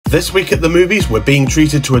This week at the movies, we're being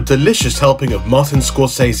treated to a delicious helping of Martin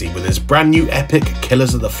Scorsese with his brand new epic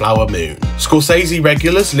Killers of the Flower Moon. Scorsese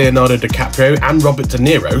regulars Leonardo DiCaprio and Robert De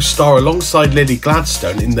Niro star alongside Lily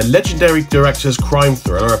Gladstone in the legendary director's crime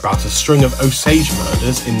thriller about a string of Osage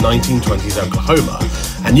murders in 1920s Oklahoma,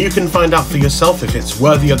 and you can find out for yourself if it's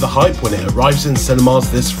worthy of the hype when it arrives in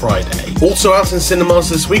cinemas this Friday. Also out in cinemas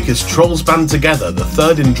this week is Trolls Band Together, the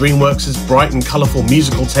third in DreamWorks' bright and colourful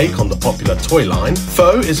musical take on the popular toy line.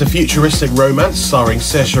 Foe is a futuristic romance starring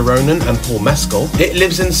Saoirse Ronan and Paul Mescal. It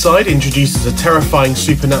Lives Inside introduces a terrifying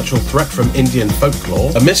supernatural threat from Indian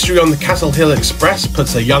folklore. A Mystery on the Castle Hill Express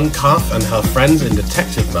puts a young calf and her friends in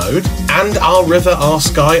detective mode. And Our River, Our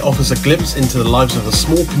Sky offers a glimpse into the lives of a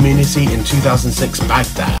small community in 2006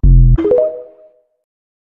 Baghdad.